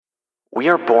We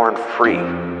are born free.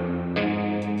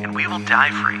 And we will die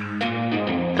free.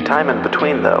 The time in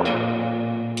between, though,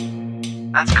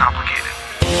 that's complicated.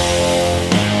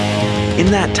 In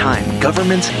that time,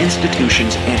 governments,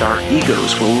 institutions, and our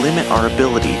egos will limit our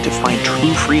ability to find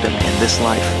true freedom in this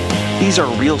life. These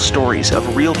are real stories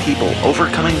of real people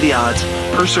overcoming the odds,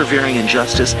 persevering in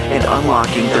justice, and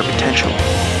unlocking their potential.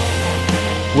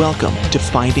 Welcome to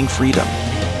Finding Freedom.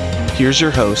 Here's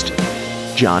your host,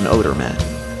 John Odermatt.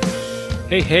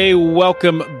 Hey,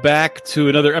 welcome back to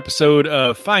another episode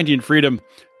of Finding Freedom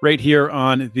right here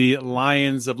on the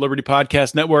Lions of Liberty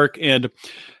Podcast Network, and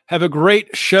have a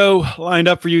great show lined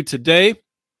up for you today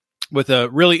with a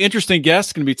really interesting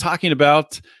guest. Going to be talking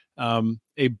about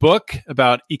a book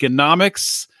about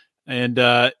economics and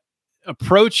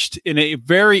approached in a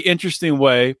very interesting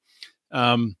way.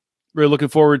 Really looking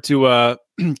forward to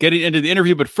getting into the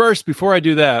interview, but first, before I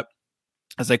do that,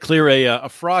 as I clear a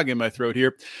frog in my throat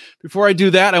here. Before I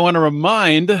do that, I want to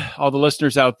remind all the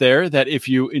listeners out there that if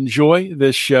you enjoy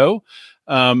this show,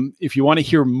 if you want to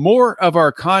hear more of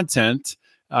our content,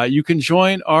 you can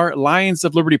join our Lions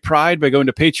of Liberty Pride by going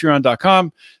to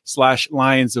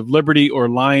patreon.com/Lions of Liberty or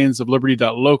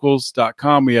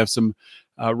lionsofliberty.locals.com. We have some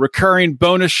recurring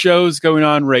bonus shows going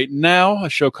on right now, a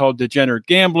show called Degenerate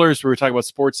Gamblers, where we talk about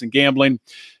sports and gambling.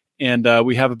 And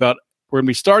we're going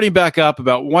to be starting back up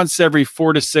about once every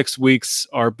 4 to 6 weeks,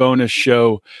 our bonus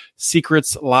show,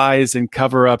 Secrets, Lies, and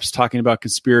Cover-Ups, talking about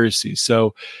conspiracy.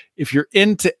 So if you're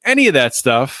into any of that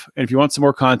stuff, and if you want some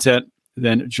more content,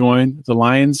 then join the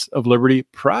Lions of Liberty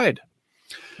Pride.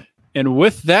 And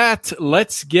with that,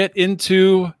 let's get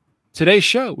into today's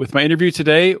show with my interview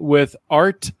today with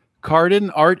Art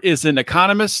Carden. Art is an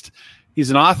economist, he's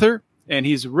an author, and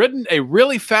he's written a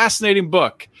really fascinating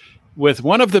book with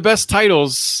one of the best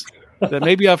titles that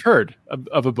maybe I've heard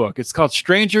of a book. It's called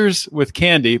Strangers with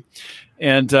Candy,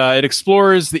 and it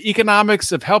explores the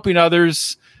economics of helping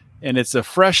others, and it's a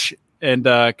fresh and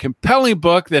compelling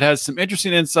book that has some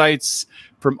interesting insights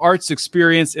from Art's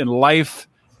experience in life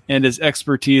and his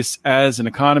expertise as an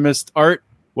economist. Art,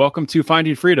 welcome to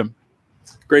Finding Freedom.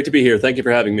 Great to be here. Thank you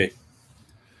for having me.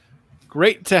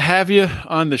 Great to have you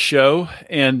on the show.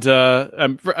 And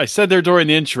I said there during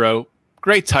the intro,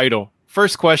 great title.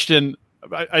 First question,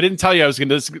 I didn't tell you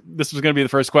this was going to be the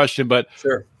first question, but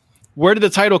sure. Where did the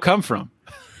title come from?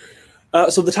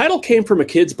 So the title came from a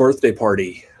kid's birthday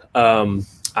party.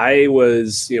 I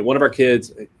was, one of our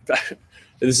kids.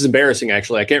 This is embarrassing,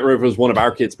 actually. I can't remember if it was one of our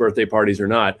kids' birthday parties or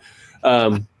not.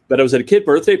 But I was at a kid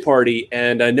birthday party,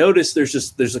 and I noticed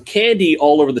there's a candy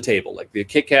all over the table, like the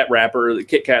Kit Kat wrapper, the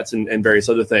Kit Kats, and various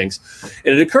other things.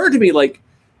 And it occurred to me, like,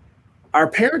 our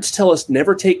parents tell us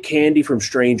never take candy from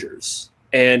strangers.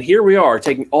 And here we are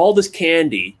taking all this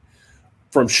candy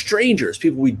from strangers,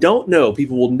 people we don't know,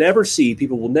 people we'll never see,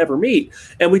 people we'll never meet.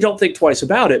 And we don't think twice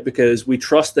about it because we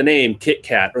trust the name Kit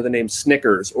Kat or the name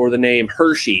Snickers or the name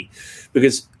Hershey,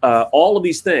 because all of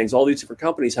these things, all these different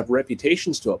companies have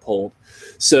reputations to uphold.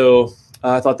 So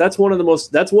I thought that's one of the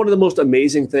most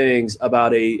amazing things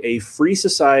about a free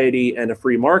society and a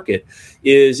free market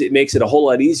is it makes it a whole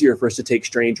lot easier for us to take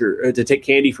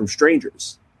candy from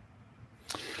strangers.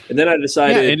 And then I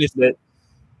decided that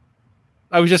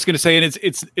I was just going to say, and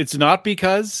it's not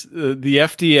because the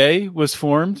FDA was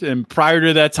formed, and prior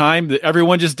to that time,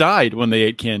 everyone just died when they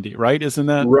ate candy, right? Isn't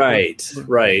that right?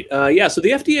 Right. Yeah. So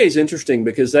the FDA is interesting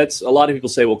because that's a lot of people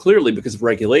say, well, clearly because of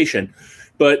regulation,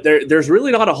 but there's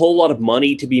really not a whole lot of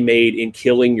money to be made in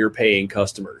killing your paying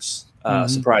customers,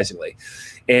 surprisingly.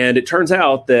 And it turns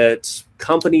out that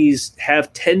companies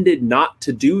have tended not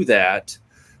to do that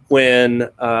when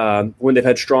they've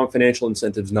had strong financial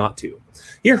incentives not to.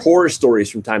 You hear horror stories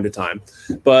from time to time,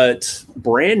 but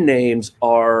brand names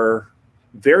are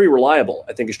very reliable,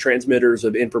 I think, as transmitters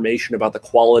of information about the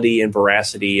quality and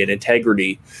veracity and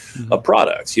integrity of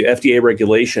products. FDA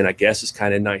regulation, I guess, is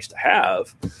kind of nice to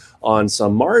have on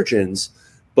some margins,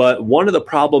 but one of the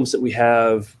problems that we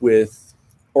have with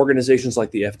organizations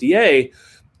like the FDA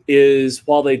is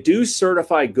while they do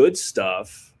certify good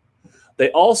stuff, they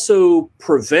also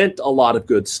prevent a lot of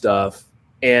good stuff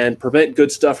and prevent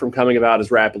good stuff from coming about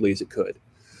as rapidly as it could.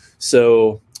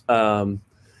 So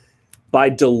by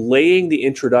delaying the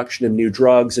introduction of new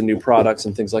drugs and new products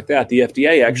and things like that, the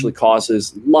FDA actually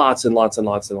causes lots and lots and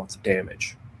lots and lots of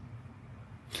damage.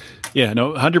 Yeah,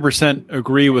 no, 100%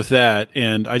 agree with that.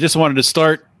 And I just wanted to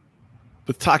start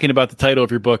with talking about the title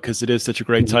of your book because it is such a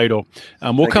great title.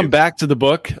 We'll come back to the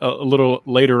book a little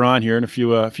later on here in a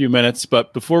few minutes.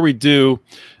 But before we do,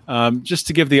 just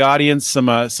to give the audience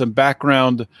some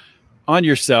background on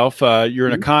yourself. You're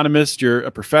an economist. You're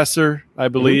a professor, I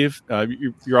believe.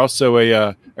 You're also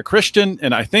a Christian,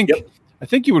 and I think I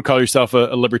think you would call yourself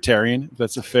a libertarian. If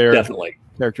that's a fair Definitely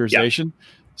characterization. Yeah.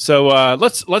 So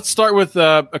let's start with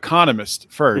economist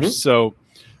first. So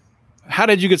how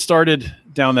did you get started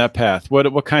down that path?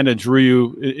 What kind of drew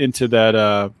you into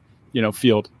that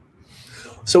field?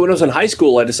 So when I was in high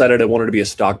school, I decided I wanted to be a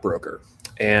stockbroker.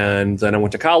 And then I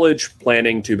went to college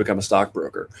planning to become a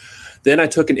stockbroker. Then I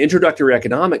took an introductory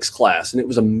economics class, and it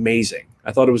was amazing.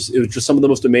 I thought it was just some of the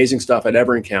most amazing stuff I'd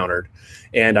ever encountered.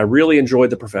 And I really enjoyed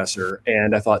the professor.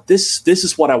 And I thought, this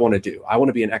is what I want to do. I want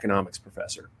to be an economics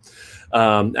professor.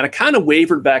 And I kind of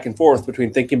wavered back and forth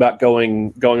between thinking about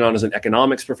going on as an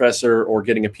economics professor or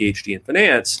getting a PhD in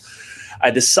finance. I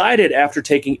decided after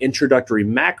taking introductory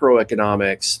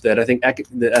macroeconomics that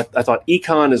I thought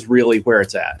econ is really where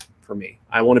it's at for me.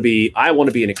 I want to be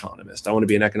an economist. I want to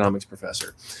be an economics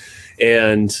professor.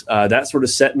 And that sort of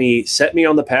set me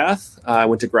on the path. I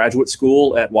went to graduate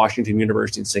school at Washington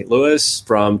University in St. Louis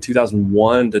from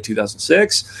 2001 to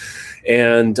 2006,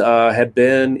 and had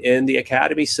been in the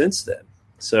academy since then.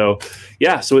 So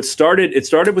it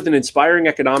started with an inspiring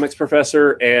economics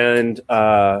professor and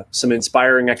some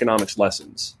inspiring economics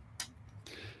lessons.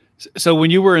 So when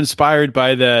you were inspired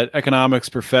by that economics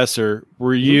professor,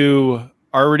 were you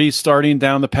already starting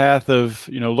down the path of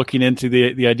looking into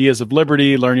the ideas of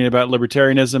liberty, learning about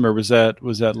libertarianism, or was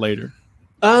that later?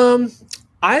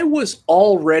 I was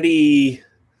already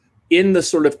in the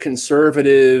sort of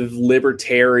conservative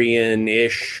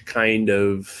libertarian-ish kind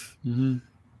of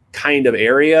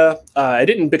area. I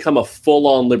didn't become a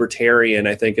full-on libertarian,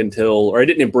 I think, I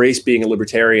didn't embrace being a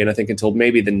libertarian, I think, until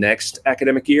maybe the next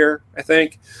academic year, I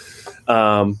think.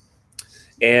 And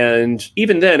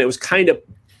even then, it was kind of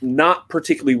not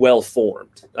particularly well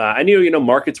formed. I knew,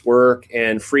 markets work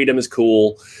and freedom is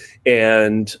cool.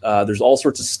 And there's all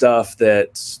sorts of stuff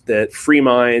that free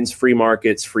minds, free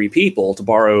markets, free people, to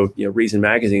borrow, Reason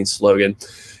Magazine's slogan,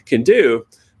 can do.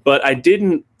 But I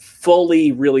didn't fully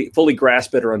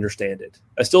grasp it or understand it.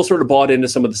 I still sort of bought into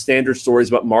some of the standard stories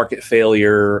about market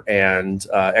failure and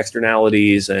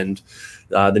externalities and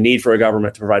the need for a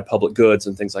government to provide public goods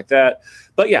and things like that.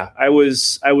 But yeah, I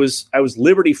was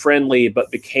liberty friendly, but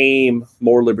became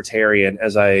more libertarian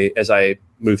as I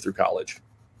moved through college.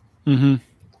 Mm-hmm.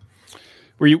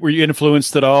 Were you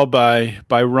influenced at all by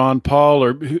Ron Paul,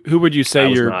 or who would you say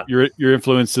your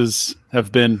influences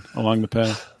have been along the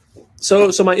path?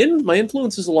 So my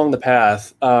influences along the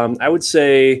path, I would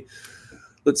say,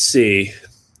 let's see.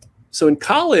 So in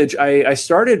college, I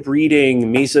started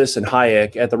reading Mises and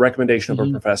Hayek at the recommendation of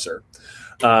a professor.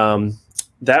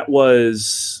 That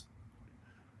was,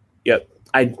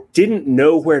 I didn't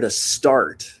know where to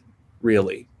start,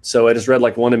 really. So I just read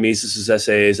like one of Mises's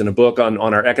essays and a book on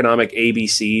our economic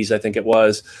ABCs, I think it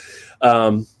was.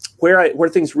 Where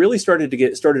things really started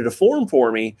to form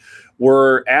for me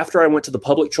were after I went to the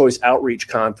Public Choice Outreach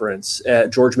Conference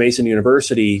at George Mason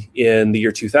University in the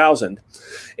year 2000.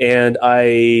 And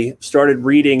I started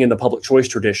reading in the public choice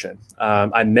tradition.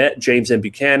 I met James M.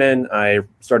 Buchanan. I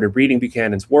started reading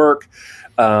Buchanan's work.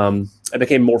 I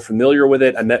became more familiar with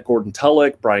it. I met Gordon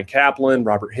Tullock, Brian Kaplan,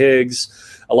 Robert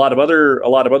Higgs, a lot of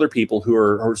other people who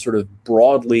are sort of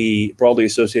broadly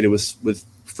associated with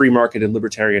free market and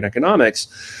libertarian economics.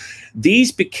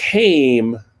 These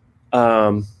became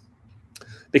a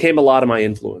lot of my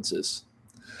influences.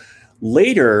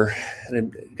 Later,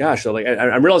 and gosh,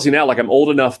 I'm realizing now, I'm old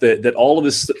enough that all of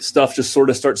this stuff just sort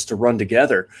of starts to run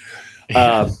together.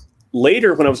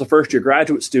 Later, when I was a first-year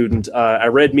graduate student, I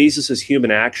read Mises's Human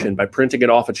Action by printing it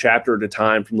off a chapter at a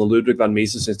time from the Ludwig von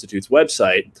Mises Institute's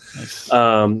website. Nice.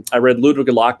 I read Ludwig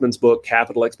Lachmann's book,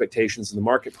 Capital Expectations in the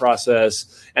Market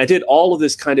Process. And I did all of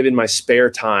this kind of in my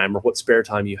spare time, or what spare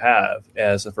time you have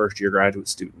as a first-year graduate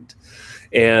student.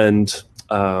 And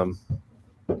I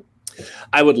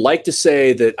would like to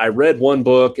say that I read one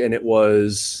book and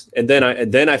then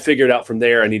I figured out from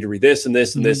there I need to read this and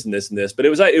this and this and this and this. But it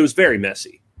was very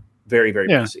messy. Very, very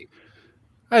messy.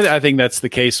 I think that's the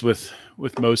case with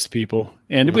most people,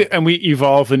 and we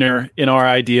evolve in our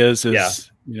ideas as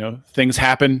things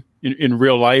happen in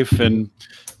real life, and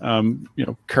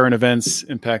current events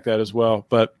impact that as well.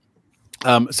 But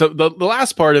so the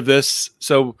last part of this,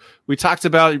 so we talked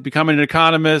about becoming an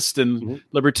economist and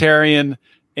libertarian,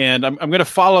 and I'm going to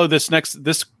follow this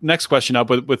next question up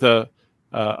with a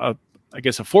I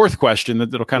guess a fourth question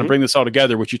that'll kind of bring this all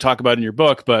together, which you talk about in your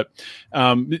book, but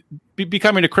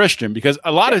becoming a Christian, because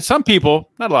maybe some people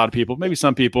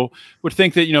would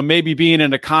think that, maybe being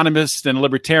an economist and a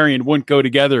libertarian wouldn't go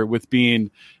together with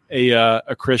being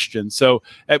a Christian. So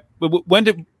when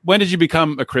did you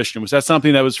become a Christian? Was that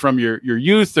something that was from your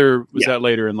youth, or was that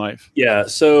later in life? Yeah.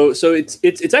 So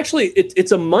it's actually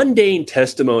it's a mundane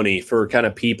testimony for kind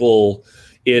of people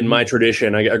in my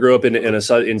tradition. I grew up in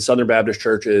Southern Baptist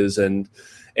churches, and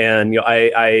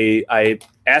I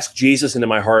asked Jesus into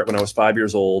my heart when I was 5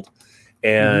 years old,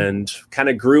 and kind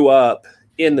of grew up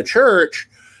in the church.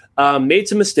 Made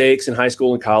some mistakes in high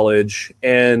school and college,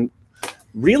 and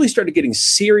really started getting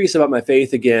serious about my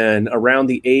faith again around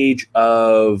the age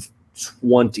of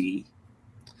 20.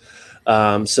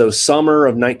 So summer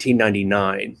of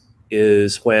 1999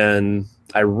 is when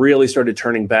I really started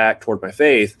turning back toward my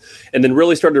faith, and then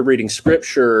really started reading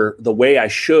scripture the way I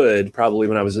should probably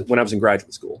when I was in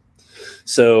graduate school.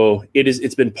 So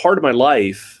it's been part of my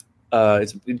life.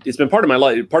 It's been part of my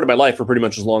life for pretty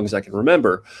much as long as I can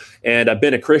remember, and I've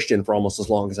been a Christian for almost as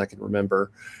long as I can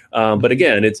remember. But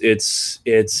again,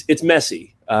 it's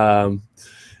messy. There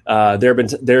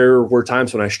were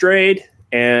times when I strayed,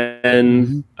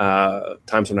 and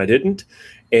times when I didn't.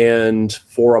 And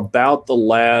for about the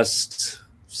last,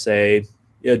 say,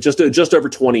 just over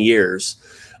 20 years,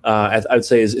 I would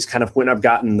say is kind of when I've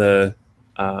gotten the.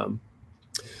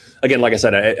 Again, like I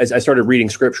said, I started reading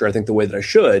scripture, I think, the way that I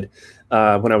should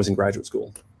when I was in graduate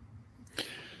school.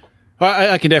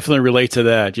 Well, I can definitely relate to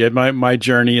that. Yeah, my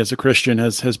journey as a Christian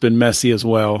has been messy as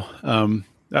well.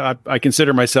 I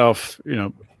consider myself,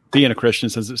 being a Christian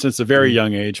since a very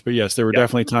young age. But yes, there were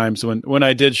definitely times when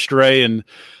I did stray, and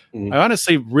I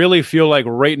honestly really feel like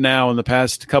right now, in the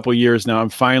past couple of years now, I'm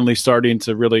finally starting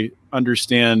to really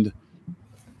understand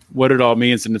what it all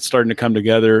means, and it's starting to come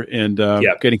together and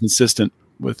getting consistent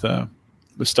with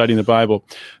studying the Bible.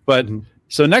 But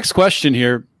so next question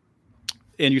here,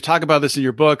 and you talk about this in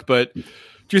your book, but do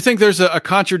you think there's a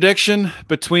contradiction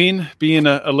between being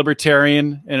a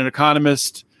libertarian and an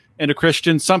economist and a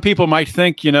Christian? Some people might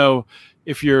think,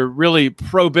 if you're really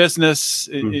pro business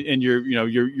and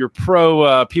you're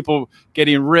pro people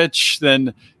getting rich,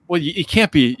 then you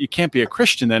can't be a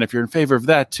Christian then if you're in favor of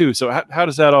that too. So how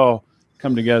does that all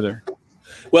come together?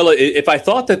 Well, if I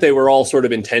thought that they were all sort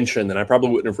of in tension, then I probably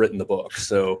wouldn't have written the book.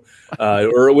 So,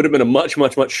 or it would have been a much,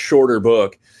 much, much shorter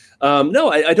book. No,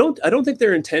 I don't think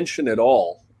they're in tension at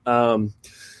all.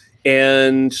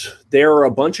 And there are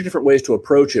a bunch of different ways to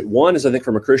approach it. One is, I think,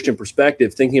 from a Christian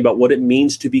perspective, thinking about what it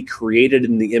means to be created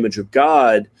in the image of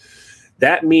God.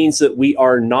 That means that we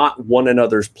are not one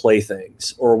another's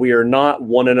playthings, or we are not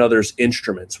one another's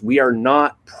instruments. We are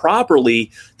not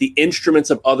properly the instruments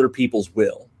of other people's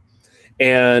will.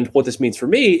 And what this means for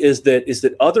me is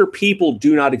that other people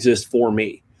do not exist for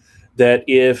me. That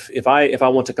if I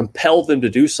want to compel them to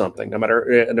do something, no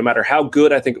matter how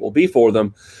good I think it will be for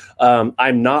them,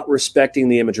 I'm not respecting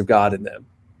the image of God in them.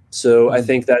 So I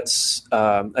think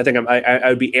I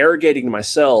would be arrogating to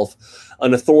myself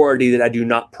an authority that I do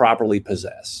not properly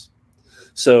possess.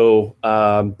 So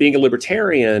being a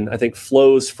libertarian, I think,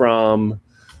 flows from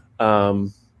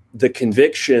the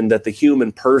conviction that the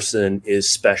human person is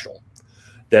special,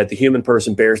 that the human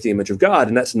person bears the image of God,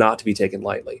 and that's not to be taken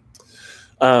lightly.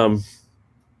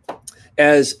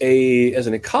 As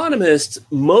an economist,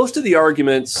 most of the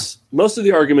arguments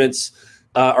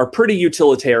are pretty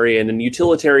utilitarian, and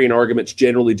utilitarian arguments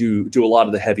generally do a lot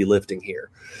of the heavy lifting here,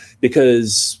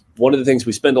 because one of the things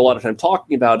we spend a lot of time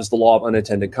talking about is the law of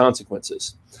unintended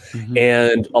consequences.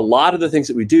 And a lot of the things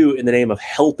that we do in the name of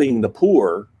helping the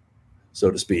poor, so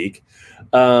to speak,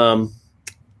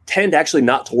 tend actually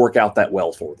not to work out that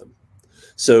well for them.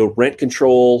 So rent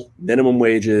control, minimum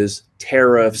wages,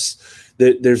 tariffs,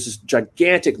 there's this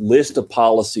gigantic list of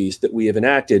policies that we have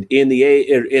enacted in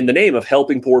the name of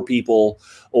helping poor people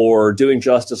or doing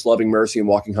justice, loving mercy, and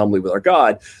walking humbly with our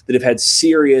God that have had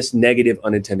serious negative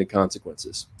unintended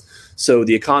consequences. So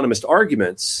the economist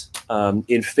arguments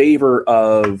in favor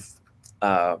of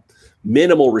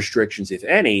minimal restrictions, if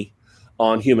any,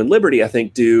 on human liberty, I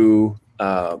think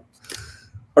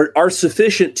are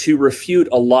sufficient to refute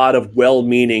a lot of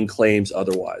well-meaning claims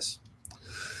otherwise.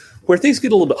 Where things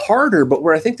get a little bit harder, but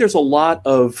where I think there's a lot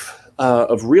of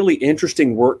really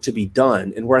interesting work to be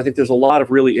done, and where I think there's a lot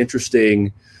of really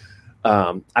interesting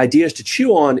ideas to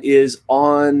chew on, is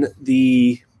on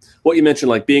what you mentioned,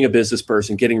 like being a business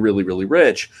person, getting really, really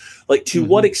rich. Like, to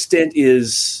what extent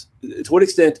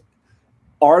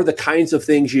are the kinds of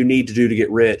things you need to do to get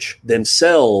rich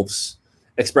themselves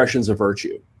expressions of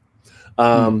virtue?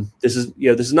 This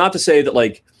is not to say that,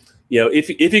 like, if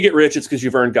you get rich, it's because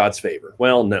you've earned God's favor.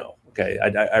 Well, no. Okay.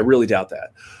 I really doubt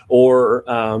that. Or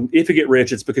if you get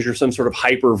rich, it's because you're some sort of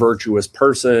hyper virtuous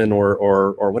person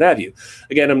or what have you.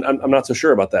 Again, I'm not so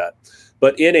sure about that.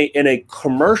 But in a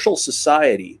commercial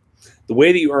society, the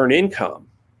way that you earn income,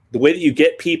 the way that you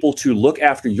get people to look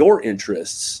after your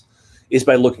interests is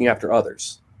by looking after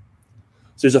others.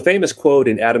 So there's a famous quote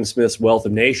in Adam Smith's Wealth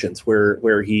of Nations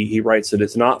where he writes that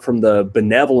it's not from the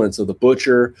benevolence of the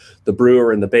butcher, the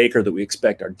brewer, and the baker that we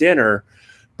expect our dinner,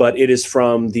 but it is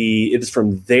from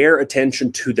their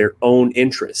attention to their own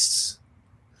interests.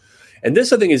 And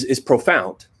this, I think, is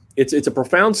profound. It's a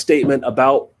profound statement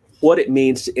about what it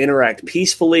means to interact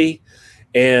peacefully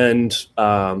and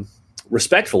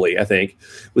respectfully, I think,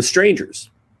 with strangers.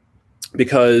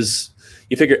 Because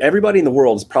you figure everybody in the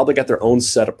world has probably got their own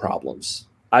set of problems.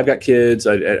 I've got kids.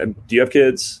 Do you have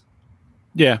kids?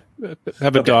 Yeah. I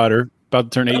have a daughter about to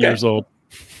turn 8 years old.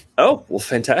 Oh, well,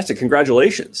 fantastic.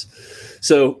 Congratulations.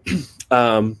 So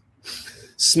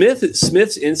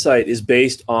Smith's insight is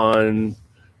based on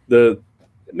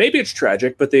maybe it's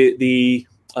tragic, but the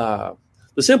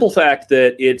simple fact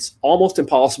that it's almost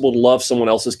impossible to love someone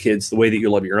else's kids the way that you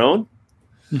love your own.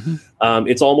 Mm-hmm.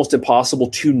 It's almost impossible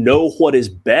to know what is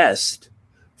best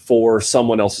for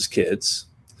someone else's kids.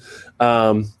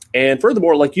 And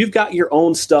furthermore, like, you've got your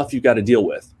own stuff you've got to deal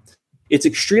with. It's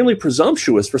extremely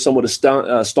presumptuous for someone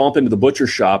to stomp into the butcher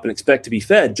shop and expect to be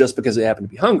fed just because they happen to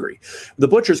be hungry. The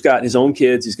butcher's got his own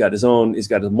kids. He's got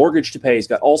a mortgage to pay. He's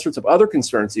got all sorts of other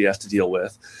concerns he has to deal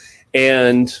with.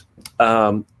 And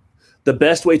the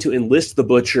best way to enlist the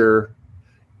butcher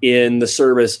in the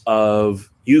service of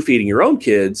you feeding your own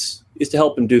kids is to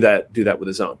help him do that with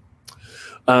his own.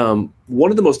 One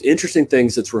of the most interesting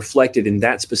things that's reflected in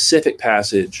that specific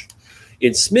passage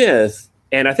in Smith,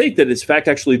 and I think that it's in fact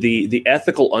actually the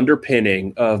ethical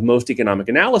underpinning of most economic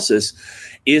analysis,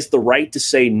 is the right to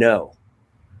say no.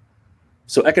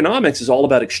 So economics is all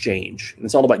about exchange, and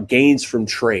it's all about gains from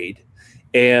trade.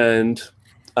 And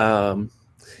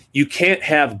you can't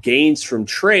have gains from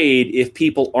trade if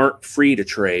people aren't free to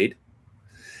trade.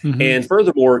 Mm-hmm. And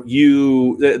furthermore,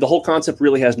 the whole concept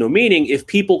really has no meaning if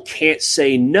people can't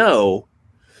say no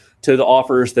to the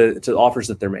offers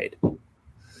that they're made.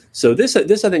 So this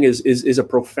I think is a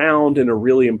profound and a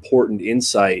really important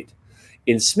insight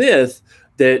in Smith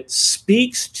that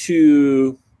speaks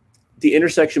to the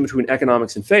intersection between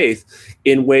economics and faith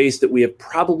in ways that we have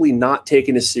probably not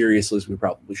taken as seriously as we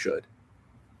probably should.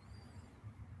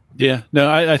 Yeah, no,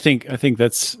 I think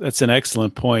that's an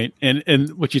excellent point. And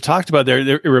what you talked about there,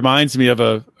 it reminds me of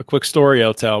a quick story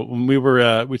I'll tell. When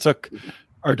we took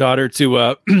our daughter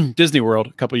to Disney World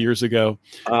a couple of years ago,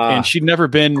 and she'd never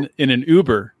been in an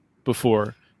Uber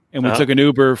before. And we took an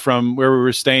Uber from where we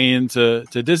were staying to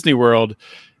Disney World.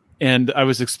 And I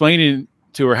was explaining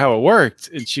to her how it worked.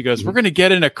 And she goes, "We're going to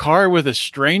get in a car with a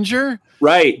stranger?"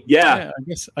 Right. Yeah.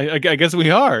 I guess we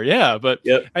are. Yeah. But,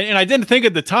 and I didn't think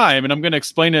at the time, and I'm going to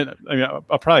explain it. I mean,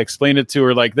 I'll probably explain it to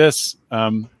her like this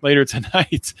later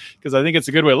tonight, because I think it's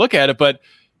a good way to look at it. But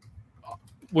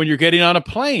when you're getting on a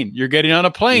plane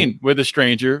with a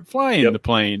stranger flying the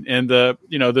plane, and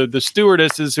the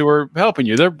stewardesses who are helping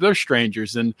you, they're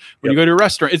strangers. And when you go to a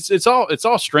restaurant, it's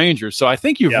all strangers. So I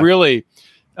think you've really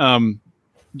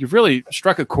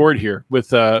struck a chord here with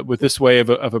this way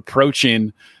of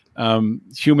approaching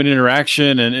human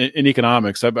interaction and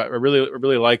economics. I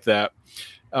really like that.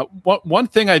 One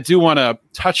thing I do want to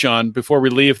touch on before we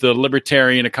leave the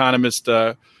libertarian economist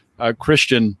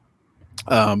Christian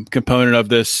component of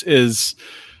this is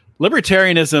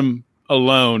libertarianism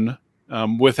alone,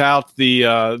 without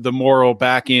the moral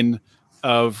backing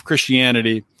of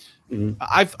Christianity. Mm-hmm.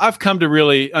 I've come to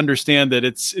really understand that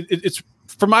it's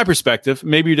from my perspective.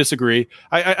 Maybe you disagree.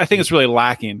 I think it's really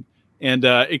lacking. And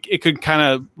it could kind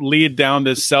of lead down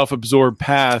this self-absorbed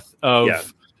path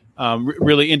of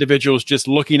really individuals just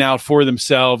looking out for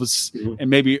themselves and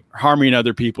maybe harming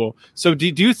other people. So do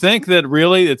you think that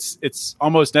really it's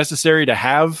almost necessary to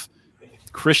have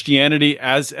Christianity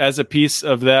as a piece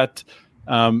of that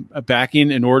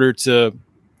backing in order to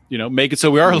make it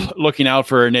so we are looking out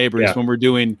for our neighbors when we're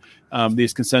doing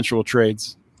these consensual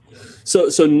trades?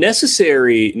 So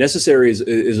necessary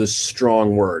is a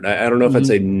strong word. I don't know if I'd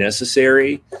say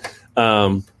necessary,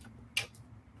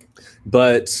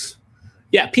 but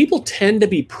yeah, people tend to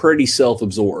be pretty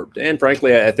self-absorbed, and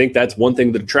frankly, I think that's one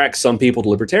thing that attracts some people to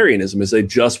libertarianism is they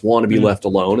just want to be left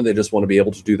alone and they just want to be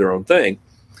able to do their own thing.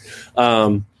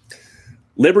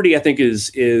 Liberty, I think,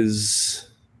 is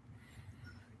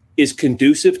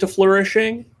conducive to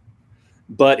flourishing,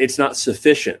 but it's not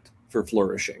sufficient for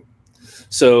flourishing.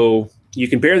 So you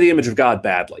can bear the image of God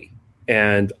badly.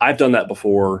 And I've done that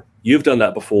before. You've done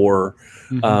that before.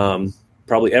 Mm-hmm.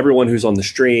 Probably everyone who's on the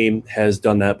stream has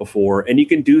done that before. And you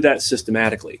can do that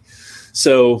systematically.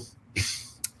 So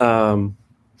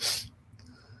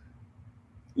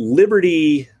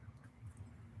liberty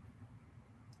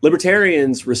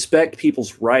libertarians respect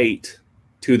people's right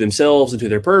to themselves and to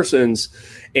their persons.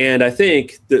 And I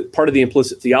think that part of the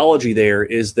implicit theology there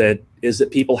is that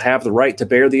people have the right to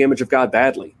bear the image of God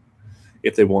badly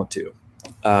if they want to.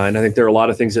 And I think there are a lot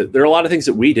of things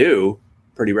that we do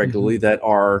pretty regularly that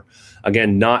are,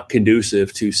 again, not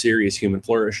conducive to serious human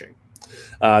flourishing.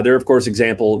 There are, of course,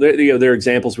 there are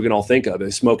examples we can all think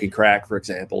of. Smoking crack, for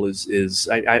example,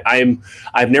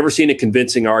 I've never seen a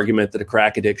convincing argument that a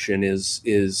crack addiction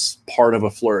is part of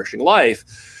a flourishing life.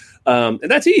 And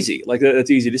that's easy. Like, that's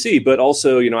easy to see. But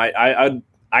also, I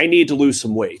need to lose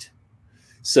some weight.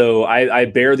 So I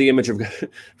bear the image of God,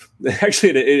 actually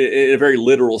in a very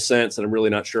literal sense that I'm really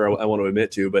not sure I want to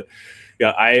admit to. But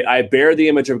yeah, I bear the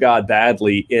image of God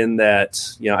badly in that,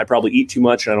 I probably eat too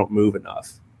much and I don't move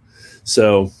enough.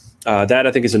 So that,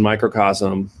 I think, is in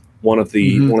microcosm one of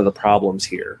the problems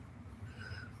here.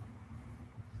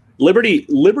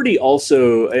 Liberty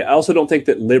also, I also don't think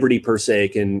that liberty per se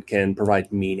can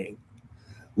provide meaning.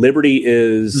 Liberty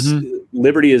is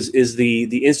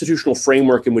the institutional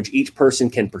framework in which each person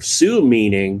can pursue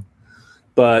meaning,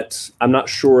 but I'm not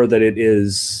sure that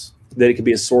it can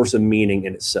be a source of meaning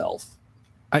in itself.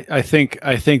 I think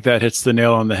that hits the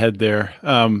nail on the head there.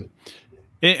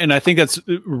 And I think that's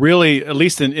really, at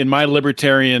least in my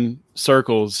libertarian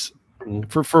circles,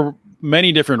 for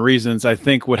many different reasons. I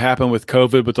think what happened with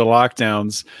COVID, with the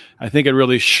lockdowns, I think it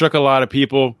really shook a lot of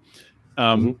people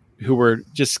who were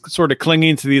just sort of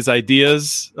clinging to these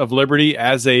ideas of liberty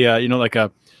as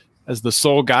as the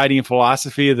sole guiding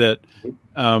philosophy that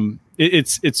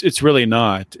it's really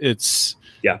not. It's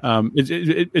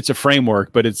it's a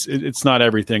framework, but it's not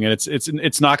everything, and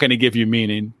it's not going to give you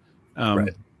meaning.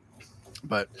 Right.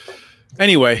 But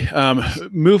anyway,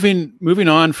 moving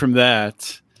on from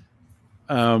that,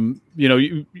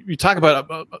 you talk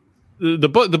about the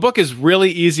book. The book is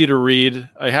really easy to read.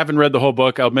 I haven't read the whole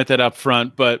book. I'll admit that up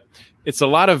front, but it's a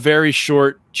lot of very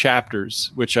short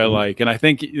chapters, which I like. And I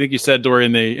think you said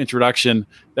during the introduction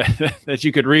that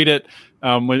you could read it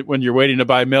when you're waiting to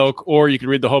buy milk, or you could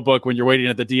read the whole book when you're waiting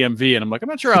at the DMV. And I'm like, I'm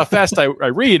not sure how fast I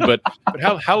read, but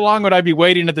how long would I be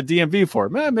waiting at the DMV for?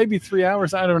 Maybe 3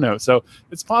 hours. I don't know. So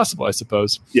it's possible, I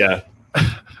suppose. Yeah.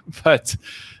 But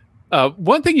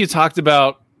one thing you talked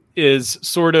about is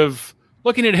sort of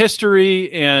looking at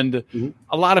history, and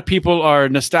a lot of people are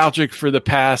nostalgic for the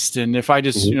past. And if I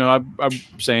just, I'm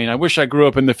saying, I wish I grew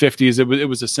up in the 50s. It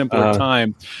was a simpler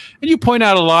time. And you point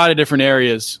out a lot of different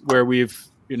areas where we've,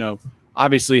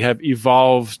 obviously have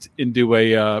evolved into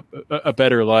a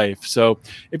better life. So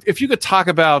if you could talk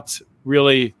about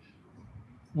really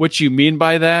what you mean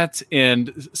by that,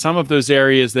 and some of those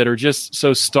areas that are just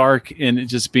so stark in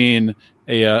just being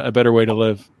a better way to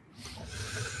live.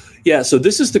 Yeah, so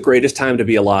this is the greatest time to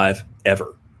be alive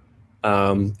ever.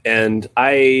 And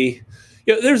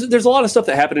there's a lot of stuff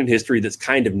that happened in history that's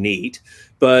kind of neat,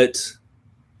 but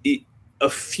a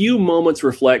few moments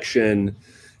reflection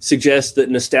suggests that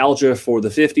nostalgia for the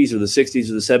 50s or the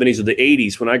 60s or the 70s or the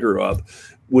 80s when I grew up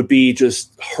would be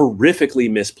just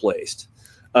horrifically misplaced.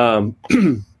 I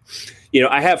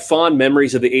have fond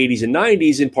memories of the 80s and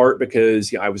 90s in part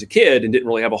because I was a kid and didn't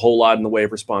really have a whole lot in the way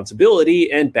of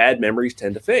responsibility, and bad memories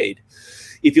tend to fade.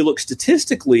 If you look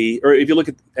statistically, or if you look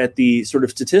at the sort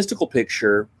of statistical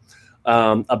picture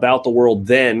about the world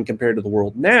then compared to the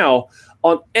world now,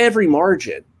 on every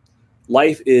margin,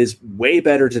 life is way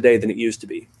better today than it used to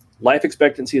be. Life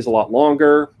expectancy is a lot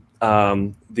longer.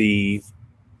 The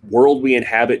world we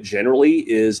inhabit generally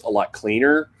is a lot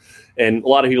cleaner. And a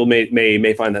lot of people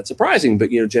may find that surprising, but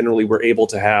generally we're able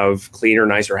to have cleaner,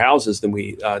 nicer houses than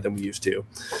we used to.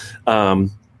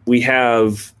 We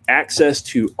have access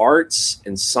to arts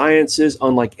and sciences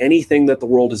unlike anything that the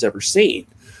world has ever seen.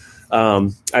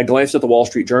 I glanced at the Wall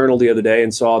Street Journal the other day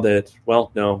and saw that,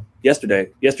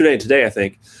 yesterday and today, I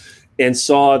think, and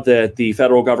saw that the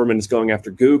federal government is going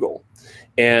after Google.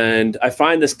 And I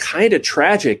find this kind of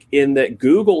tragic in that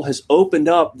Google has opened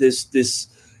up this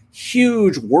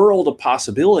huge world of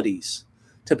possibilities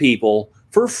to people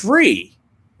for free.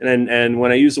 And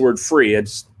when I use the word free,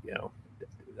 it's,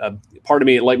 part of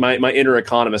me, like my inner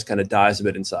economist kind of dies a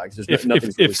bit inside. There's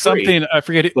nothing if something, I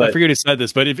forget who said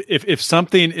this, but if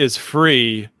something is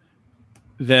free,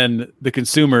 then the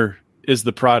consumer is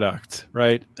the product,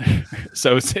 right?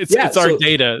 So it's our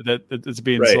data that's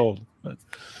being sold. But.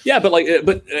 Yeah,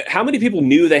 but how many people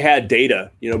knew they had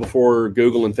data, before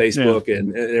Google and Facebook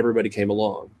and everybody came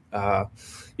along?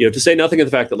 To say nothing of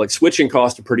the fact that switching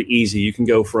costs are pretty easy. You can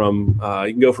go from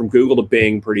Google to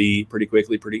Bing pretty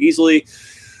quickly, pretty easily.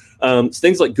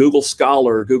 Things like Google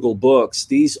Scholar, Google Books,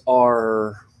 these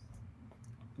are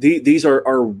these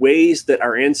are ways that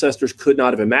our ancestors could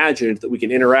not have imagined that we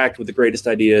can interact with the greatest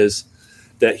ideas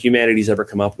that humanity's ever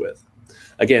come up with.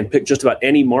 Again, pick just about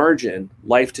any margin.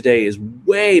 Life today is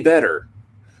way better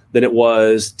than it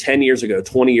was 10 years ago,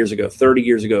 20 years ago, 30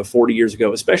 years ago, 40 years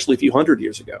ago, especially a few hundred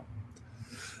years ago.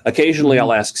 Occasionally,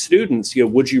 I'll ask students,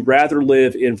 would you rather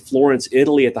live in Florence,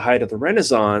 Italy at the height of the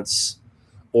Renaissance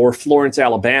or Florence,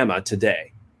 Alabama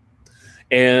today?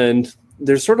 And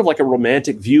there's sort of like a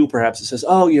romantic view, perhaps, that says,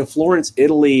 Florence,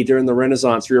 Italy during the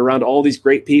Renaissance, you're around all these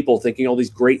great people thinking all these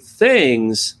great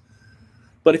things.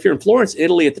 But if you're in Florence,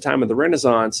 Italy at the time of the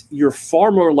Renaissance, you're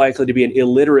far more likely to be an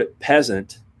illiterate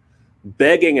peasant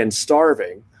begging and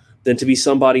starving than to be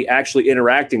somebody actually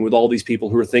interacting with all these people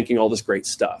who are thinking all this great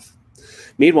stuff.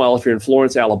 Meanwhile, if you're in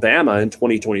Florence, Alabama in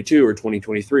 2022 or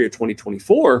 2023 or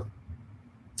 2024,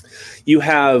 you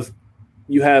have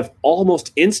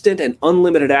almost instant and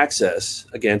unlimited access,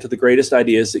 again, to the greatest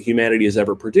ideas that humanity has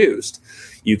ever produced.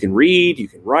 You can read, you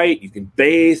can write, you can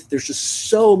bathe. There's just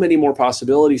so many more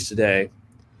possibilities today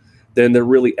than there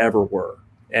really ever were.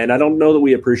 And I don't know that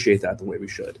we appreciate that the way we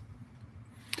should.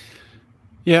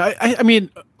 Yeah, I mean,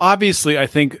 obviously, I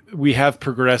think we have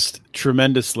progressed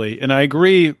tremendously. And I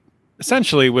agree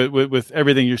essentially with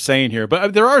everything you're saying here.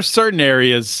 But there are certain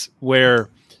areas where,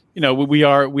 we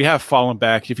have fallen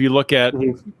back. If you look at,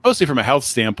 mostly from a health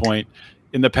standpoint,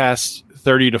 in the past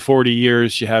 30 to 40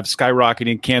 years, you have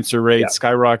skyrocketing cancer rates,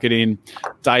 skyrocketing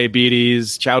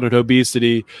diabetes, childhood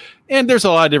obesity. And there's a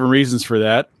lot of different reasons for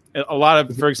that. A lot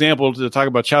of, for example, to talk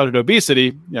about childhood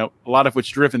obesity, a lot of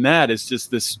which driven that is just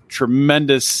this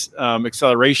tremendous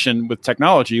acceleration with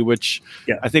technology, which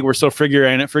I think we're still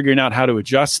figuring out how to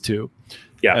adjust to.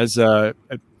 Yeah, as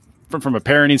from a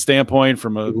parenting standpoint,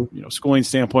 from a schooling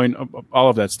standpoint, all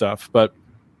of that stuff. But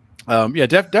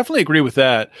definitely agree with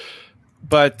that.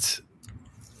 But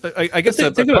I guess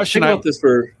the question.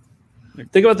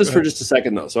 Think about this for just a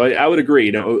second, though. So I would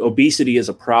agree. Obesity is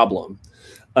a problem.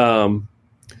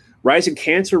 Rising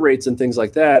cancer rates and things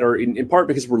like that are in part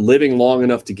because we're living long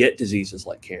enough to get diseases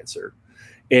like cancer.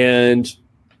 And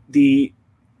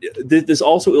this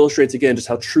also illustrates, again, just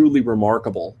how truly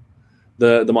remarkable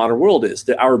the modern world is.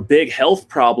 That our big health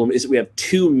problem is that we have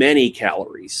too many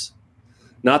calories.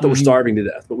 Not that we're starving to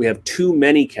death, but we have too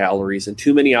many calories and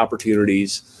too many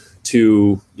opportunities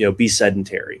to be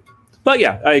sedentary. But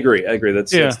I agree. That's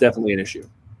definitely an issue.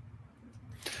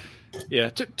 Yeah,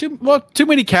 too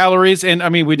many calories, and I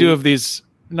mean we do have these.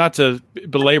 Not to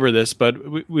belabor this, but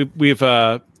we've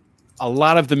a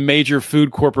lot of the major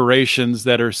food corporations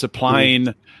that are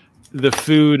supplying the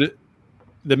food,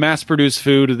 the mass-produced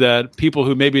food that people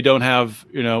who maybe don't have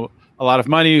a lot of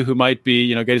money, who might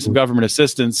be getting some government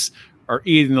assistance, are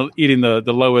eating the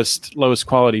lowest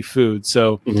quality food.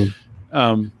 So.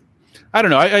 I don't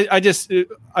know.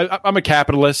 I'm a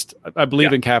capitalist. I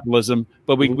believe in capitalism,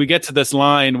 but we get to this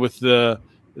line with the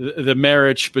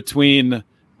marriage between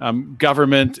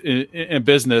government and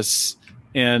business,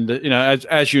 and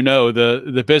as you know,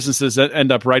 the businesses that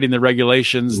end up writing the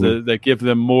regulations that give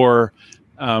them more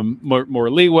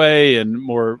leeway and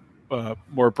more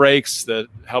breaks that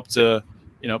help to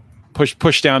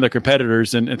push down their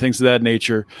competitors and things of that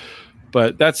nature.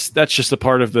 But that's just a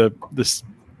part of this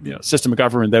system of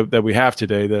government that we have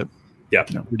today that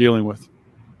we're dealing with.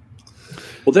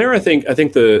 Well, there, I think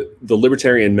the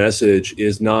libertarian message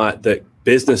is not that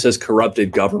business has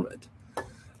corrupted government,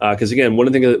 because again, one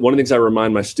of the things I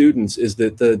remind my students is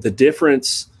that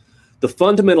the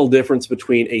fundamental difference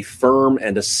between a firm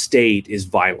and a state is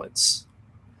violence.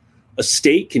 A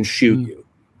state can shoot you.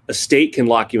 A state can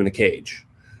lock you in a cage.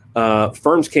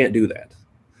 Firms can't do that.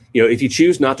 If you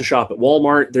choose not to shop at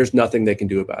Walmart, there's nothing they can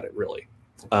do about it, really.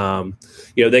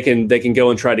 They can go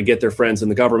and try to get their friends in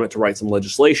the government to write some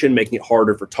legislation, making it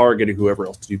harder for Target or whoever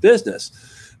else to do business.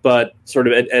 But sort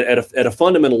of at a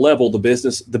fundamental level, the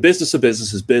business of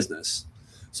business is business,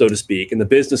 so to speak, and the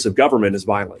business of government is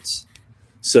violence.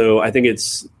 So I think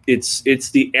it's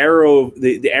the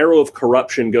arrow of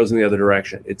corruption goes in the other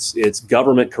direction. It's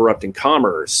government corrupting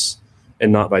commerce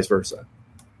and not vice versa.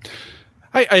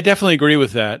 I definitely agree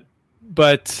with that,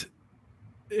 but.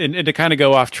 And to kind of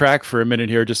go off track for a minute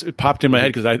here, it popped in my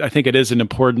head because I think it is an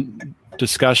important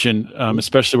discussion,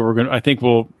 especially where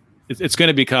it's going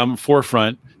to become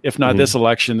forefront, if not this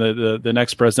election, the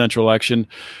next presidential election,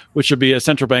 which would be a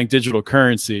central bank digital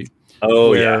currency.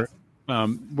 Where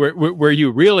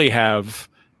you really have,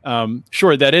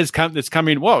 it's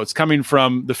coming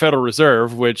from the Federal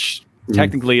Reserve, which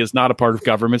technically is not a part of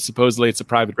government. Supposedly it's a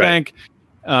private bank.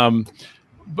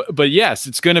 But yes,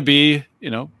 it's going to be,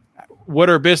 what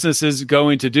are businesses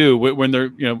going to do when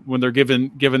they're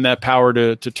given that power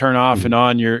to turn off and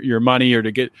on your money, or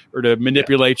to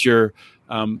manipulate your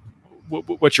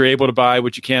what you're able to buy,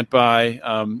 what you can't buy.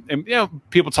 And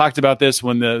people talked about this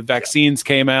when the vaccines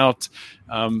came out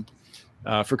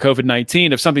for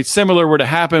COVID-19. If something similar were to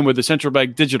happen with the central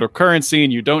bank digital currency,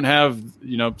 and you don't have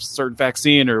certain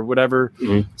vaccine or whatever,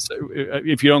 so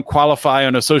if you don't qualify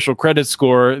on a social credit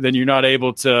score, then you're not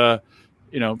able to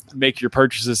make your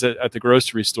purchases at the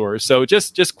grocery store. So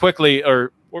just quickly,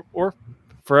 or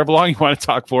forever long you want to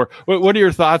talk for, what are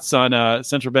your thoughts on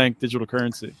central bank digital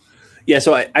currency? Yeah,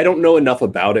 so I don't know enough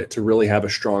about it to really have a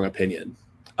strong opinion.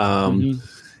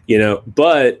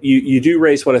 But you do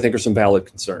raise what I think are some valid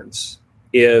concerns.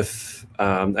 If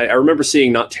I remember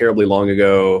seeing not terribly long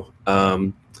ago,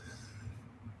 what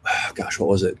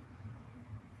was it?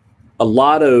 A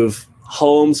lot of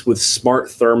homes with smart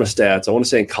thermostats. I want to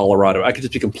say in Colorado. I could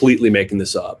just be completely making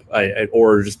this up,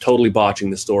 or just totally botching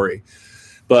the story.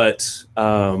 But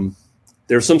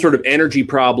there's some sort of energy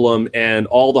problem, and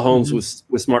all the homes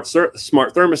with smart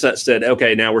thermostats said,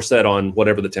 "Okay, now we're set on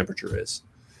whatever the temperature is,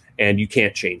 and you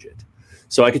can't change it."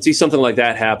 So I could see something like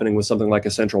that happening with something like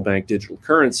a central bank digital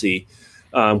currency,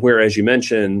 where, as you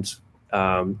mentioned,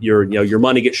 your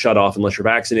money gets shut off unless you're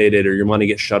vaccinated, or your money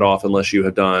gets shut off unless you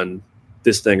have done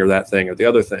this thing or that thing or the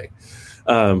other thing.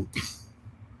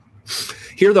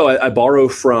 Here, though, I borrow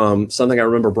from something I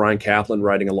remember Brian Kaplan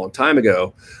writing a long time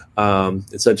ago.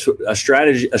 It said a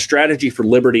strategy for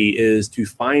liberty is to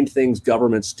find things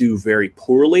governments do very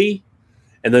poorly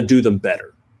and then do them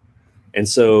better. And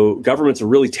so governments are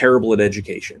really terrible at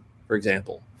education, for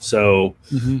example. So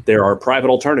there are private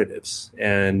alternatives,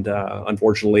 and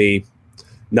unfortunately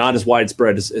not as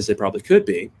widespread as they probably could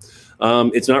be.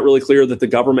 It's not really clear that the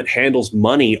government handles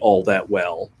money all that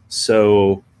well.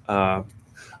 So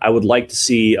I would like to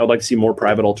see more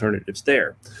private alternatives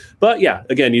there. But yeah,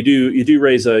 again, you do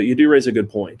raise a good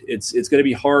point. It's going to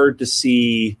be hard to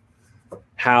see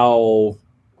how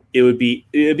it'd be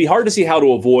hard to see how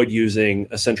to avoid using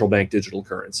a central bank digital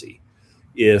currency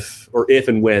if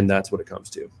and when that's what it comes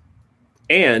to.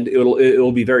 And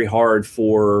it'll be very hard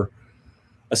for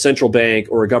a central bank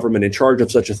or a government in charge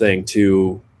of such a thing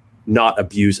to not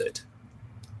abuse it.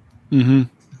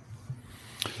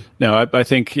 No, I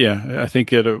think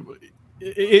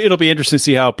it'll be interesting to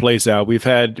see how it plays out. We've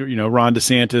had, Ron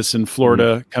DeSantis in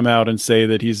Florida come out and say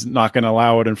that he's not going to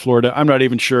allow it in Florida. I'm not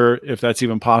even sure if that's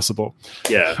even possible.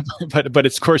 Yeah. but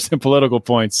it's, of course, in political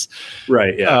points.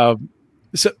 Right. Yeah.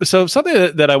 So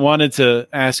something that I wanted to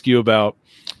ask you about,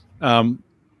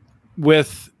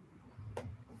 with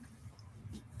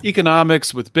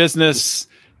economics, with business,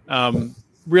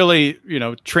 really,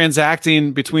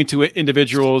 transacting between two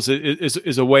individuals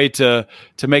is a way to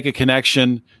make a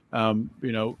connection.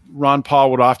 Ron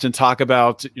Paul would often talk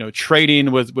about,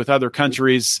 trading with other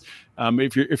countries.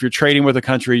 If you're trading with a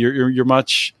country, you're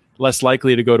much less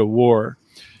likely to go to war.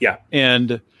 Yeah.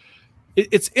 And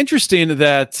it's interesting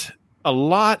that a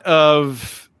lot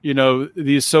of,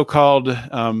 these so-called,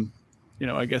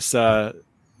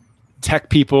 tech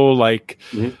people like,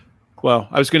 well,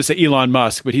 I was going to say Elon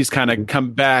Musk, but he's kind of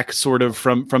come back sort of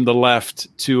from the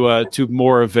left to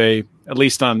more of at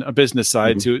least on a business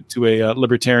side, to a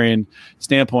libertarian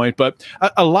standpoint. But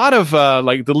a lot of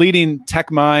like the leading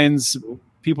tech minds,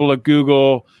 people at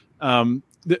Google,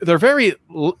 they're very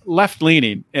left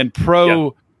leaning and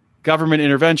pro government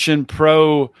intervention,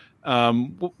 pro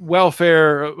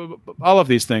welfare, all of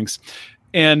these things.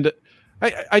 And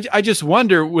I just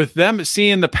wonder, with them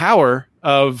seeing the power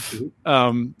of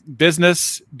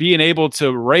business being able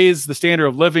to raise the standard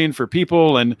of living for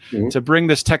people and to bring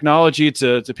this technology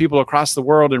to people across the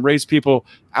world and raise people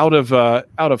out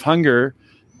of hunger.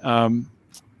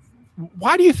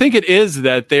 Why do you think it is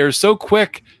that they're so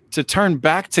quick to turn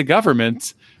back to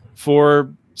government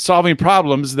for solving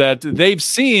problems that they've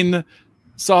seen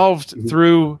solved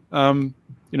through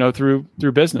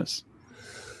business?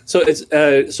 So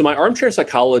it's so my armchair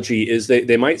psychology is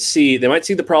they might see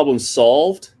the problem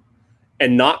solved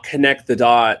and not connect the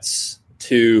dots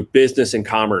to business and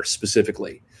commerce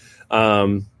specifically.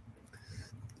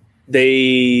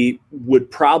 They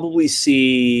would probably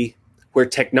see where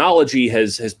technology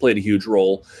has played a huge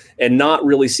role and not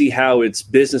really see how it's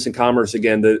business and commerce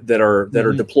again that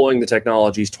are deploying the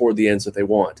technologies toward the ends that they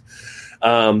want.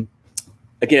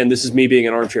 Again, this is me being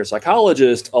an armchair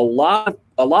psychologist. A lot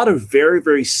of very,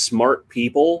 very smart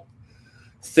people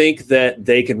think that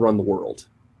they can run the world.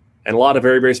 And a lot of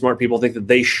very, very smart people think that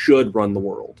they should run the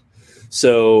world.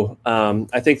 So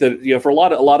I think that for a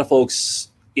lot of folks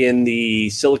in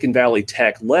the Silicon Valley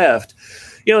tech left,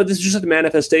 this is just a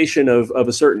manifestation of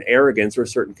a certain arrogance or a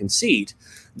certain conceit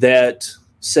that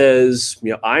says,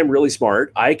 I'm really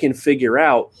smart. I can figure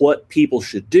out what people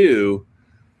should do.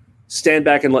 Stand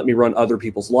back and let me run other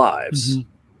people's lives. Mm-hmm.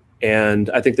 And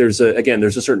I think there's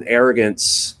a certain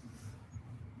arrogance.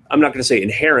 I'm not going to say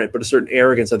inherent, but a certain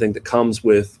arrogance, I think, that comes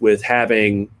with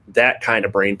having that kind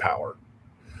of brain power.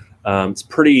 It's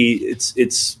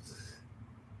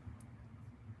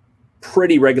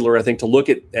pretty regular, I think, to look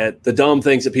at the dumb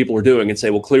things that people are doing and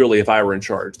say, well, clearly, if I were in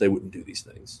charge, they wouldn't do these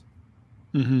things.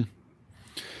 Mm-hmm.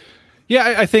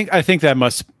 Yeah, I think that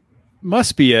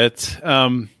must be it.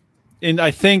 And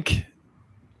I think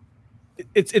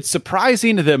it's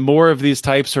surprising that more of these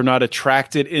types are not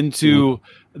attracted into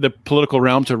the political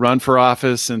realm to run for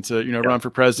office and to run for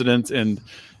president. And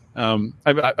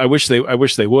I wish they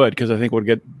would, because I think we'll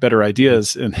get better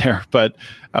ideas in there. But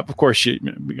of course, we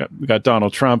got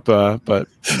Donald Trump. But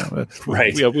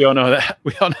right, we all know that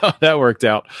how that worked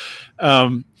out.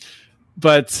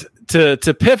 But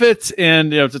to pivot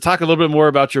and to talk a little bit more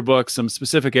about your book, some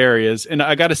specific areas, and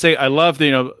I got to say, I love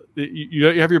the you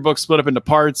have your book split up into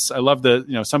parts. I love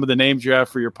the some of the names you have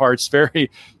for your parts, very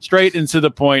straight and to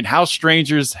the point. How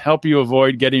strangers help you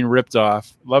avoid getting ripped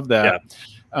off. Love that.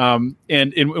 Yeah.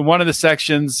 And in one of the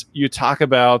sections, you talk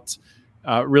about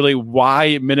really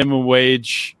why minimum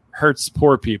wage hurts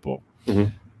poor people.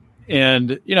 Mm-hmm.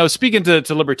 And speaking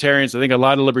to libertarians, I think a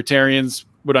lot of libertarians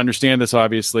would understand this,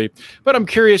 obviously, but I'm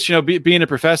curious, being a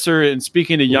professor and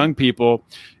speaking to young people,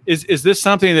 is this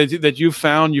something that you've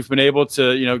found you've been able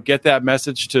to, get that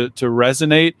message to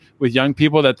resonate with young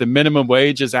people, that the minimum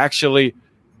wage is actually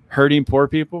hurting poor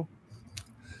people?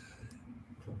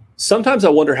 Sometimes I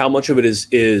wonder how much of it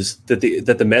is that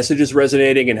the message is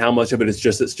resonating and how much of it is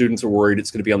just that students are worried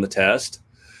it's going to be on the test.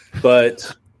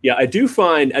 But yeah, I do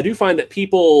find that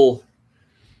people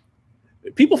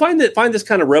find this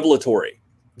kind of revelatory,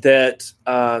 that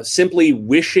simply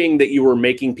wishing that you were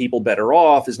making people better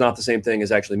off is not the same thing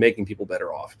as actually making people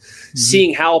better off. Mm-hmm.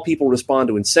 Seeing how people respond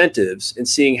to incentives and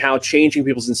seeing how changing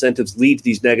people's incentives lead to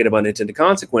these negative unintended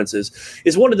consequences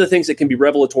is one of the things that can be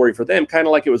revelatory for them, kind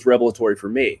of like it was revelatory for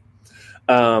me.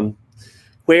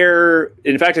 Where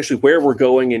we're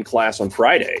going in class on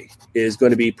Friday is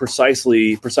going to be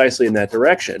precisely in that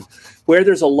direction. Where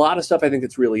there's a lot of stuff I think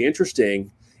that's really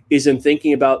interesting is in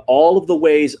thinking about all of the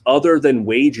ways other than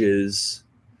wages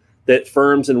that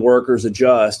firms and workers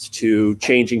adjust to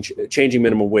changing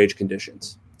minimum wage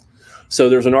conditions. So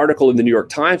there's an article in the New York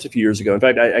Times a few years ago. In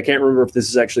fact, I can't remember if this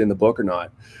is actually in the book or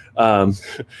not.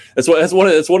 That's one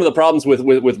of the problems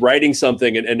with writing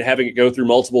something and having it go through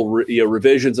multiple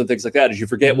revisions and things like that, is you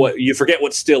forget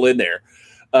what's still in there.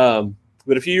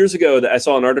 But a few years ago, I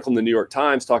saw an article in the New York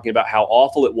Times talking about how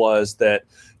awful it was that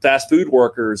fast food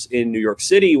workers in New York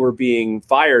City were being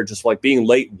fired just like being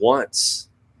late once.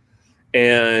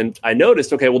 And I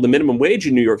noticed, the minimum wage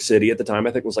in New York City at the time,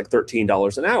 I think, was like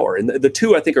 $13 an hour. And the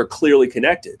two, I think, are clearly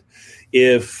connected.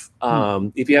 If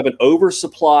you have an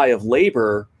oversupply of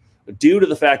labor due to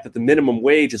the fact that the minimum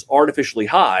wage is artificially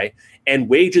high and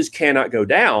wages cannot go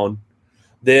down,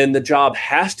 then the job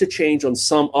has to change on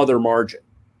some other margin.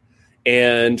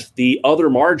 And the other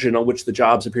margin on which the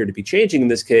jobs appear to be changing in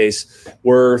this case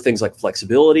were things like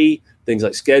flexibility, things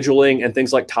like scheduling, and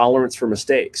things like tolerance for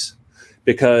mistakes.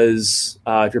 Because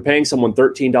if you're paying someone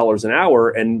 $13 an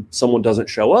hour and someone doesn't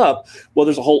show up, well,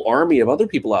 there's a whole army of other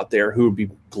people out there who would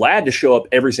be glad to show up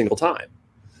every single time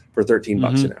for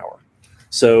 $13 an hour.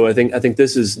 So I think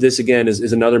this again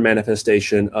is another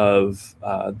manifestation of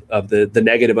the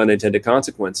negative unintended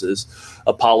consequences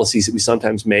of policies that we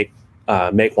sometimes make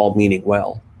while meaning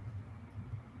well.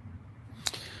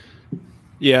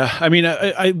 Yeah, I mean,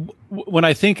 I when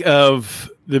I think of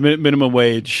the minimum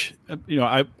wage,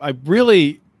 I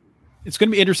really, it's going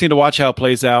to be interesting to watch how it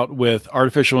plays out with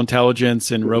artificial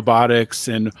intelligence and robotics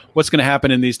and what's going to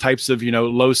happen in these types of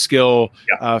low skill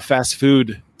fast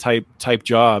food type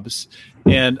jobs.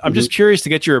 And I'm just curious to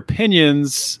get your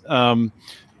opinions on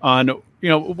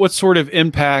what sort of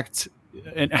impact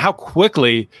and how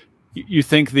quickly you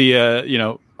think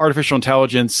the artificial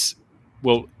intelligence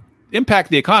will impact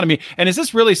the economy. And is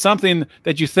this really something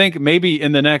that you think maybe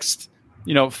in the next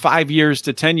 5 years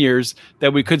to 10 years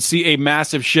that we could see a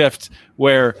massive shift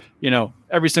where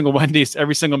every single Wendy's,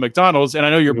 every single McDonald's, and I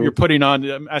know you're putting on,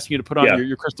 I'm asking you to put on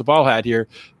your crystal ball hat here,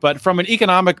 but from an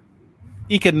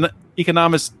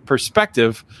economist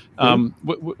perspective,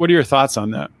 what are your thoughts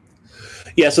on that?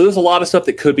 Yeah, so there's a lot of stuff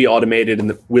that could be automated and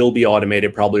that will be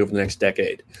automated probably over the next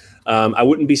decade. I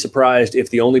wouldn't be surprised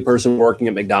if the only person working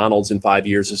at McDonald's in 5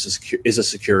 years is a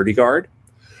security guard.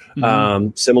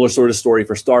 Similar sort of story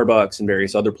for Starbucks and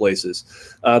various other places.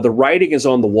 The writing is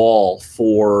on the wall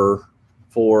for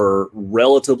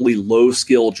relatively low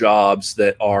skill jobs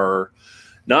that are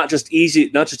not just easy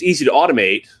to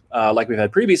automate, like we've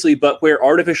had previously, but where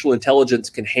artificial intelligence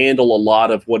can handle a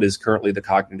lot of what is currently the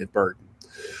cognitive burden.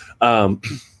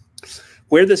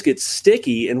 Where this gets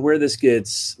sticky and where this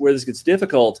gets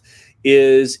difficult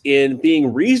is in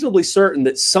being reasonably certain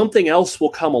that something else will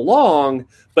come along,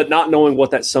 but not knowing what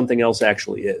that something else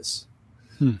actually is.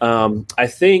 I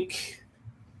think.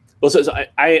 Well, so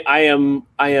I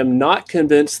am not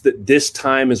convinced that this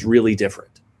time is really different.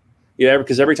 Yeah,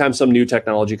 because every time some new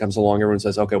technology comes along, everyone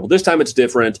says, "Okay, well, this time it's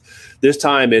different. This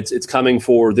time it's coming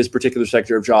for this particular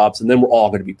sector of jobs, and then we're all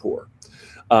going to be poor."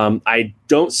 I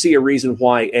don't see a reason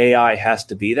why AI has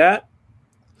to be that.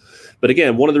 But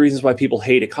again, one of the reasons why people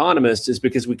hate economists is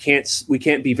because we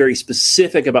can't be very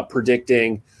specific about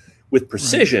predicting with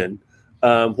precision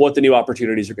what the new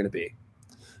opportunities are going to be.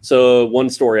 So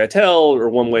one story I tell, or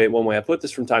one way I put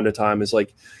this from time to time, is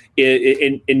like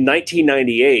in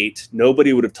 1998,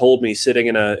 nobody would have told me sitting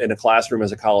in a classroom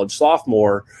as a college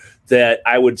sophomore that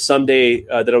I would someday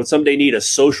need a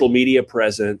social media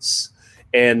presence,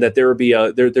 and that there would be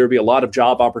a lot of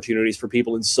job opportunities for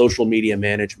people in social media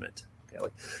management.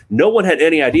 Like, no one had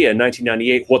any idea in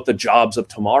 1998 what the jobs of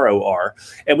tomorrow are,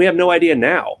 and we have no idea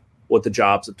now what the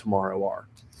jobs of tomorrow are.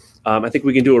 I think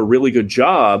we can do a really good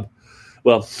job.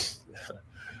 Well,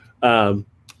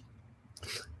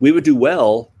 we would do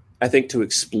well, I think, to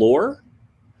explore.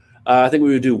 I think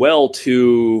we would do well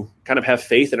to kind of have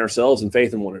faith in ourselves and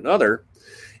faith in one another,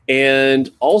 and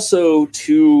also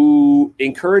to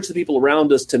encourage the people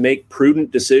around us to make prudent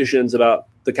decisions about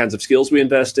the kinds of skills we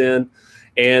invest in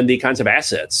and the kinds of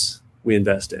assets we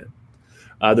invest in.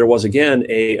 There was, again,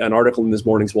 an article in this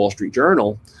morning's Wall Street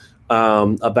Journal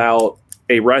about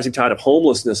a rising tide of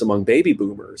homelessness among baby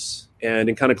boomers. And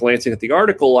in kind of glancing at the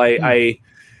article, I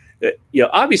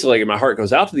obviously, like, my heart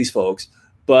goes out to these folks,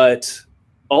 but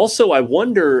also I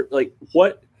wonder, like,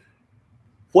 what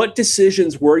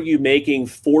decisions were you making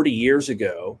 40 years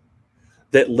ago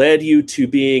that led you to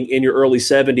being in your early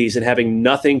 70s and having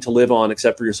nothing to live on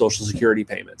except for your Social Security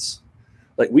payments?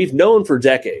 Like, we've known for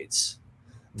decades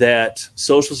that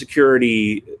Social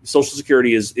Security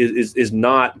is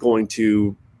not going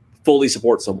to fully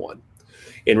support someone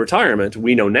in retirement.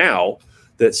 We know now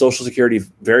that Social Security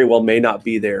very well may not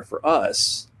be there for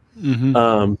us.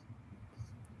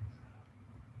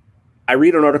 I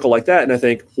read an article like that and I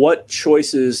think, what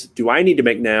choices do I need to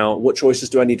make now? What choices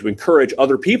do I need to encourage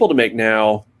other people to make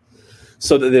now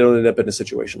so that they don't end up in a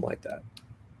situation like that?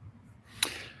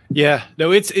 Yeah,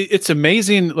 no, it's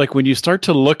amazing. Like, when you start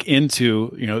to look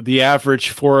into, the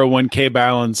average 401k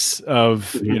balance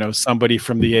of, somebody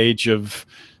from the age of,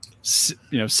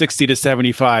 60 to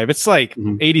 75, it's like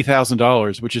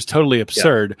 $80,000, which is totally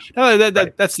absurd. Yeah. No,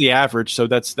 that's the average. So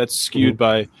that's skewed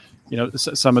by,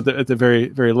 some at the very,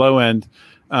 very low end.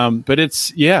 But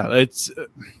I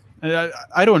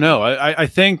don't know. I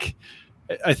think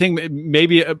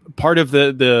maybe a part of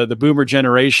the boomer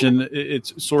generation,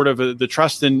 it's sort of the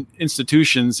trust in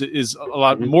institutions is a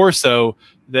lot more so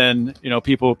than,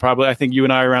 people probably, I think you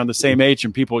and I are around the same age,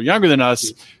 and people younger than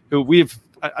us who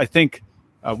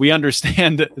we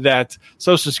understand that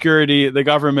Social Security, the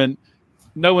government,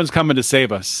 no one's coming to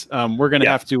save us. We're going to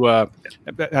have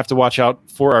to watch out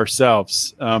for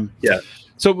ourselves.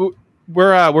 So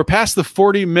we're past the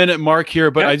 40-minute mark here,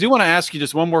 but I do want to ask you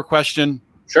just one more question.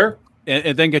 Sure.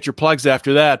 And then get your plugs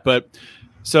after that. But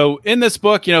so in this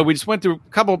book, we just went through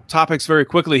a couple topics very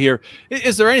quickly here.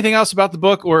 Is there anything else about the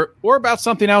book or about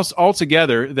something else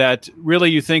altogether that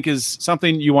really you think is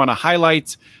something you want to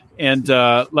highlight and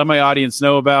let my audience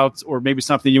know about, or maybe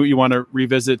something you want to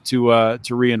revisit to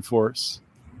reinforce?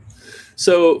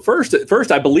 So first,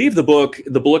 I believe the book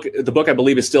I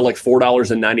believe is still like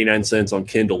 $4.99 on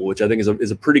Kindle, which I think is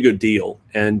a pretty good deal.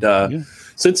 And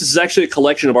since this is actually a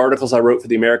collection of articles I wrote for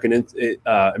the American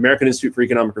Institute for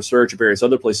Economic Research and various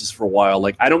other places for a while,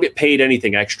 like, I don't get paid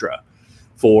anything extra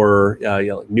for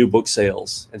new book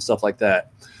sales and stuff like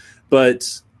that.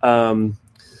 But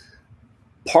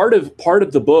part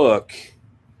of the book,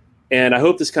 and I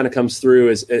hope this kind of comes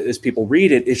through as people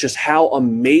read it, is just how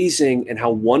amazing and how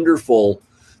wonderful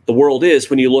the world is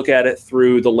when you look at it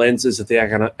through the lenses that the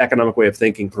economic way of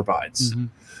thinking provides.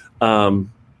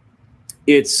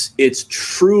 It's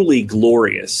truly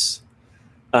glorious.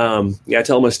 I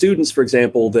tell my students, for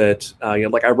example, that I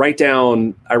write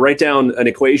down an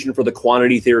equation for the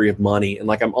quantity theory of money,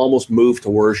 and I'm almost moved to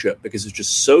worship because it's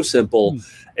just so simple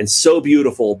and so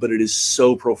beautiful, but it is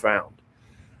so profound.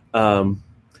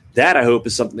 that I hope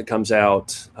is something that comes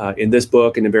out in this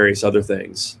book and in various other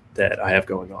things that I have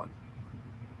going on.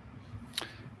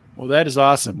 Well, that is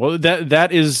awesome. Well,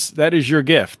 that is your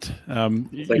gift.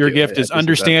 Your gift is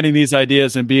understanding these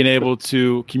ideas and being able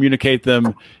to communicate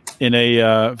them in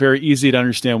a very easy to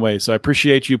understand way. So I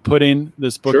appreciate you putting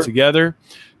this book together,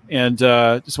 and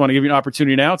just want to give you an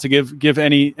opportunity now to give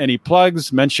any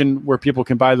plugs, mention where people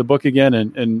can buy the book again,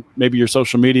 and maybe your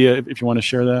social media if you want to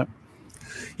share that.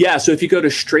 Yeah. So if you go to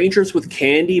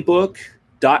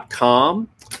strangerswithcandybook.com.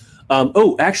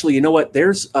 Actually, you know what?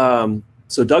 There's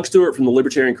so Doug Stewart from the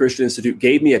Libertarian Christian Institute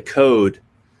gave me a code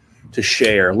to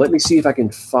share. Let me see if I can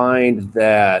find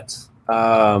that.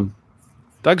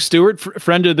 Doug Stewart,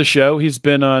 friend of the show. He's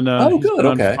been on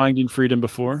Finding Freedom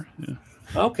before. Yeah.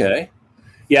 Okay.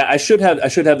 Yeah, I should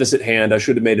have this at hand. I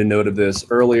should have made a note of this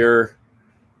earlier.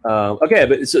 Okay,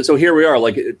 but so here we are.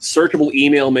 Like, searchable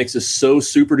email makes this so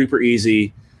super duper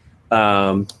easy.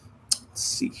 Let's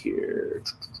see here.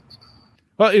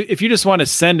 Well, if you just want to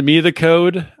send me the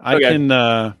code, I can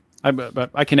add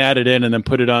it in and then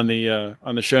put it on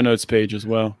the show notes page as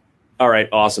well. All right,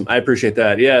 awesome. I appreciate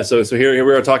that. Yeah, so here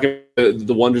we are talking about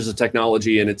the wonders of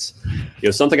technology, and it's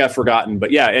something I've forgotten.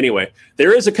 But yeah, anyway,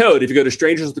 there is a code. If you go to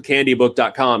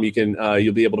strangerswithcandybook.com, you can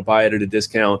you'll be able to buy it at a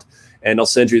discount, and I'll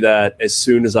send you that as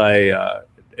soon as I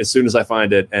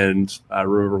find it and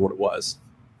remember what it was.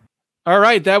 All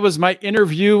right, that was my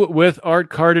interview with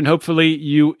Art Carden. Hopefully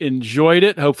you enjoyed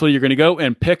it. Hopefully you're going to go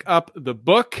and pick up the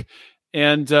book.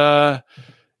 And so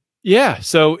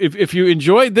if you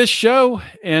enjoyed this show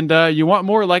and you want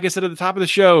more, like I said at the top of the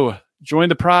show, join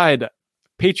the Pride.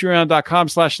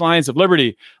 Patreon.com/Lions of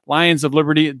Liberty,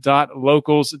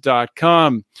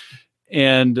 lionsofliberty.locals.com.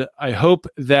 And I hope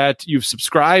that you've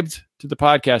subscribed to the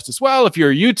podcast as well. If you're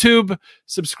a YouTube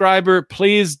subscriber,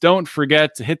 please don't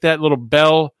forget to hit that little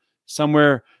bell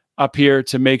somewhere up here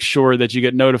to make sure that you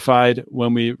get notified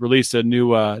when we release a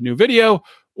new video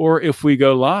or if we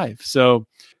go live. So,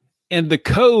 and the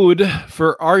code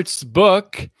for Art's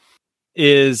book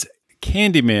is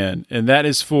Candyman, and that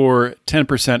is for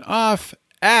 10% off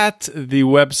at the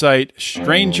website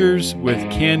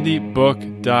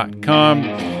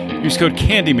strangerswithcandybook.com. Use code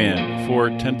Candyman for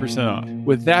 10% off.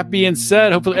 With that being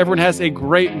said, hopefully everyone has a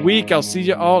great week. I'll see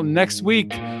you all next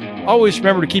week. Always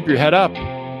remember to keep your head up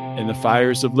and the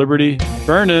fires of liberty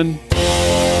burning.